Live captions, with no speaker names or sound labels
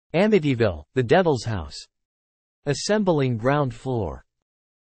Amityville, the Devil's House. Assembling ground floor.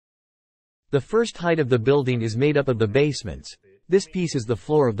 The first height of the building is made up of the basements. This piece is the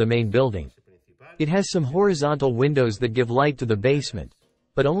floor of the main building. It has some horizontal windows that give light to the basement,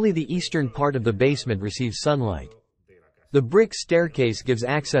 but only the eastern part of the basement receives sunlight. The brick staircase gives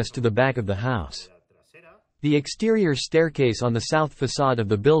access to the back of the house. The exterior staircase on the south facade of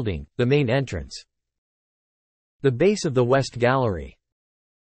the building, the main entrance. The base of the west gallery.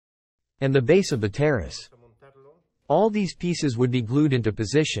 And the base of the terrace. All these pieces would be glued into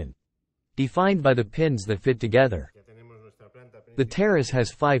position, defined by the pins that fit together. The terrace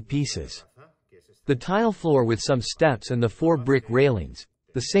has 5 pieces. The tile floor with some steps and the 4 brick railings,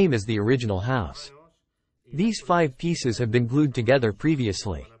 the same as the original house. These 5 pieces have been glued together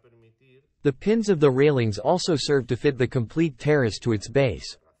previously. The pins of the railings also serve to fit the complete terrace to its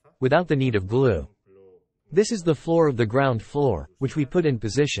base, without the need of glue. This is the floor of the ground floor, which we put in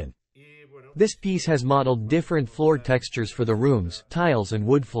position. This piece has modeled different floor textures for the rooms, tiles and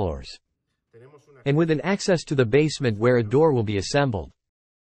wood floors. And with an access to the basement where a door will be assembled.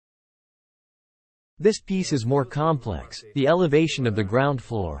 This piece is more complex, the elevation of the ground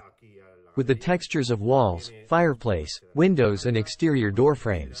floor, with the textures of walls, fireplace, windows and exterior door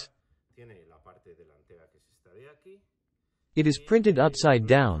frames. It is printed upside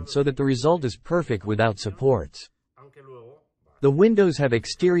down so that the result is perfect without supports. The windows have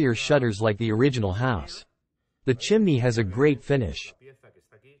exterior shutters like the original house. The chimney has a great finish.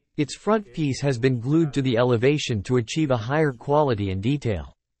 Its front piece has been glued to the elevation to achieve a higher quality and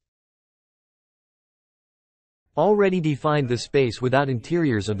detail. Already defined the space without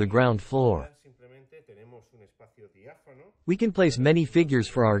interiors of the ground floor. We can place many figures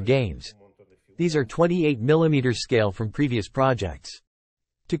for our games. These are 28mm scale from previous projects.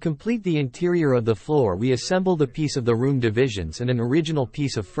 To complete the interior of the floor, we assemble the piece of the room divisions and an original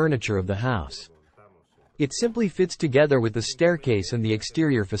piece of furniture of the house. It simply fits together with the staircase and the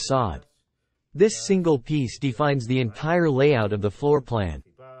exterior facade. This single piece defines the entire layout of the floor plan.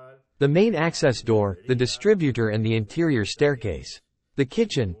 The main access door, the distributor and the interior staircase. The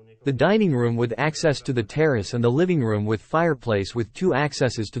kitchen, the dining room with access to the terrace and the living room with fireplace with 2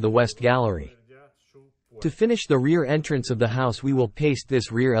 accesses to the west gallery. To finish the rear entrance of the house, we will paste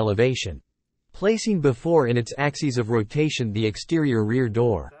this rear elevation, placing before in its axes of rotation the exterior rear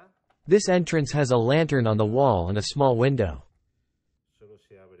door. This entrance has a lantern on the wall and a small window.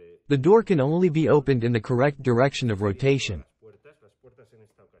 The door can only be opened in the correct direction of rotation.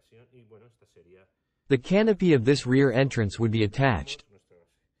 The canopy of this rear entrance would be attached.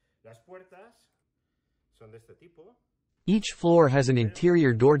 Each floor has an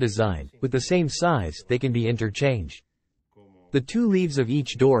interior door design, with the same size, they can be interchanged. The 2 leaves of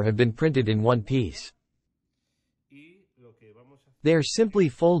each door have been printed in one piece. They are simply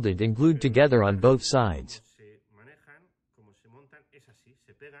folded and glued together on both sides.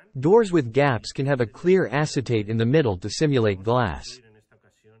 Doors with gaps can have a clear acetate in the middle to simulate glass.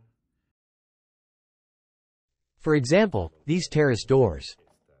 For example, these terrace doors.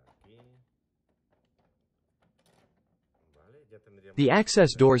 The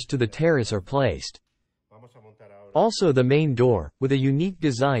access doors to the terrace are placed. Also the main door, with a unique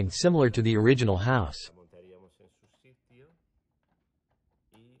design similar to the original house.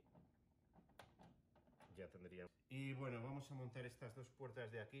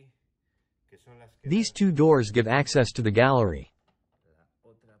 These 2 doors give access to the gallery.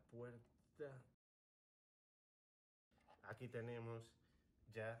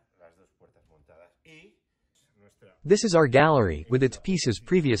 This is our gallery, with its pieces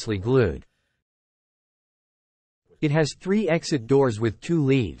previously glued. It has 3 exit doors with 2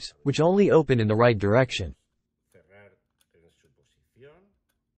 leaves, which only open in the right direction.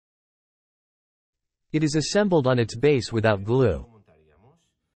 It is assembled on its base without glue.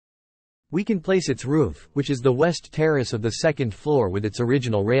 We can place its roof, which is the west terrace of the 2nd floor with its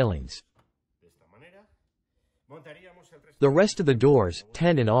original railings. The rest of the doors,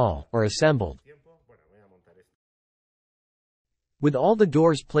 10 in all, are assembled. With all the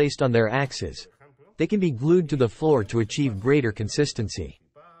doors placed on their axes, they can be glued to the floor to achieve greater consistency.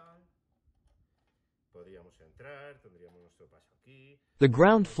 The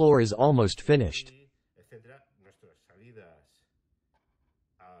ground floor is almost finished.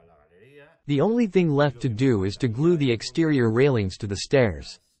 The only thing left to do is to glue the exterior railings to the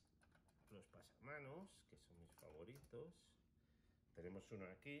stairs.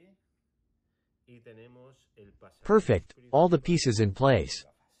 Perfect, all the pieces in place.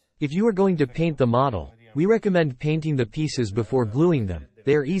 If you are going to paint the model, we recommend painting the pieces before gluing them,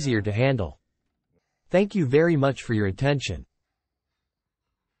 they are easier to handle. Thank you very much for your attention.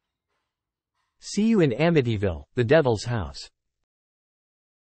 See you in Amityville, the Devil's House.